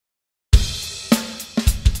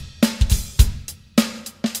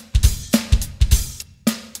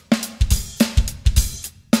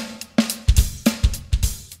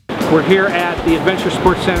We're here at the Adventure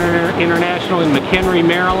Sports Center International in McHenry,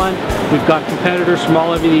 Maryland. We've got competitors from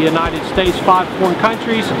all over the United States, 5 foreign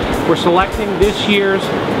countries. We're selecting this year's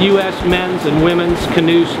U.S. men's and women's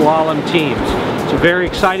canoe slalom teams. It's a very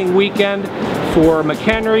exciting weekend for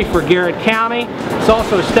McHenry, for Garrett County. It's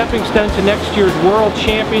also a stepping stone to next year's World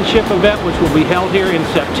Championship event, which will be held here in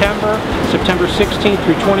September 16th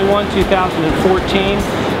through 21, 2014.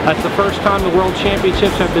 That's the first time the World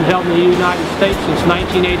Championships have been held in the United States since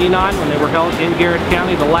 1989, when they were held in Garrett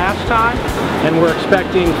County the last time. And we're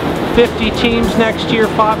expecting 50 teams next year,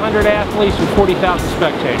 500 athletes, and 40,000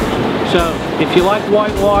 spectators. So if you like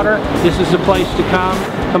whitewater, this is the place to come.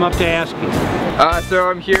 Come up to ASCI. So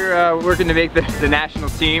I'm here working to make the national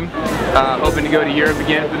team, hoping to go to Europe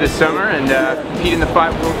again for this summer and compete in the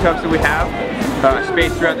 5 World Cups that we have,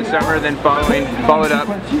 spaced throughout the summer, then followed up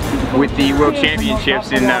with the World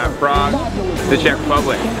Championships in Prague, the Czech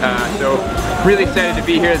Republic. So really excited to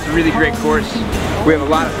be here. It's a really great course. We have a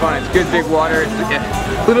lot of fun. It's good big water. It's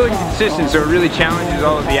a little inconsistent, so it really challenges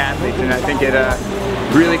all of the athletes, and I think it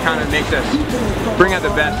really kind of makes us bring out the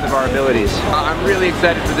best of our abilities. I'm really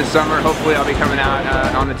excited for this summer. Hopefully I'll be coming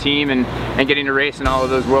out on the team and getting to race in all of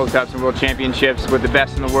those World Cups and World Championships with the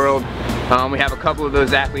best in the world. We have a couple of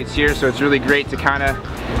those athletes here, so it's really great to kind of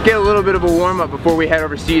get a little bit of a warm-up before we head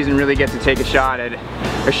overseas and really get to take a shot at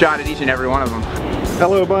each and every one of them.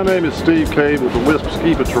 Hello, my name is Steve Cave with the WISP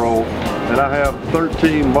Ski Patrol, and I have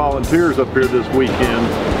 13 volunteers up here this weekend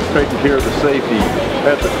taking care of the safety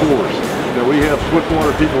at the course. Now, we have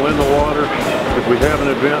swiftwater people in the water. If we have an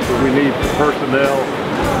event that we need personnel,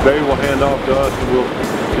 they will hand off to us and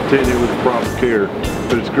we'll continue with the proper care.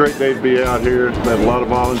 But it's a great day to be out here. We've had a lot of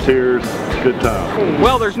volunteers. Good time.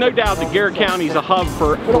 Well, there's no doubt that Garrett County is a hub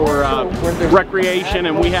for recreation,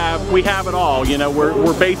 and we have it all. You know,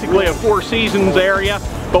 we're basically a 4 seasons area,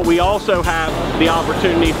 but we also have the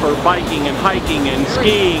opportunity for biking and hiking and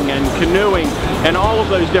skiing and canoeing and all of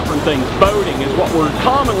those different things. Boating is what we're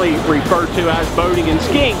commonly referred to as boating and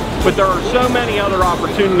skiing, but there are so many other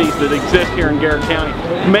opportunities that exist here in Garrett County,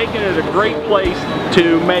 making it a great place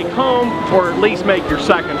to make home, or at least make your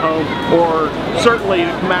second home, or certainly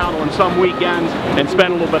to come out on some weekends and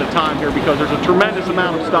spend a little bit of time here, because there's a tremendous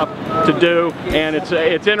amount of stuff to do, and it's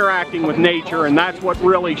interacting with nature, and that's what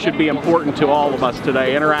really should be important to all of us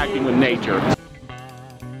today, interacting with nature.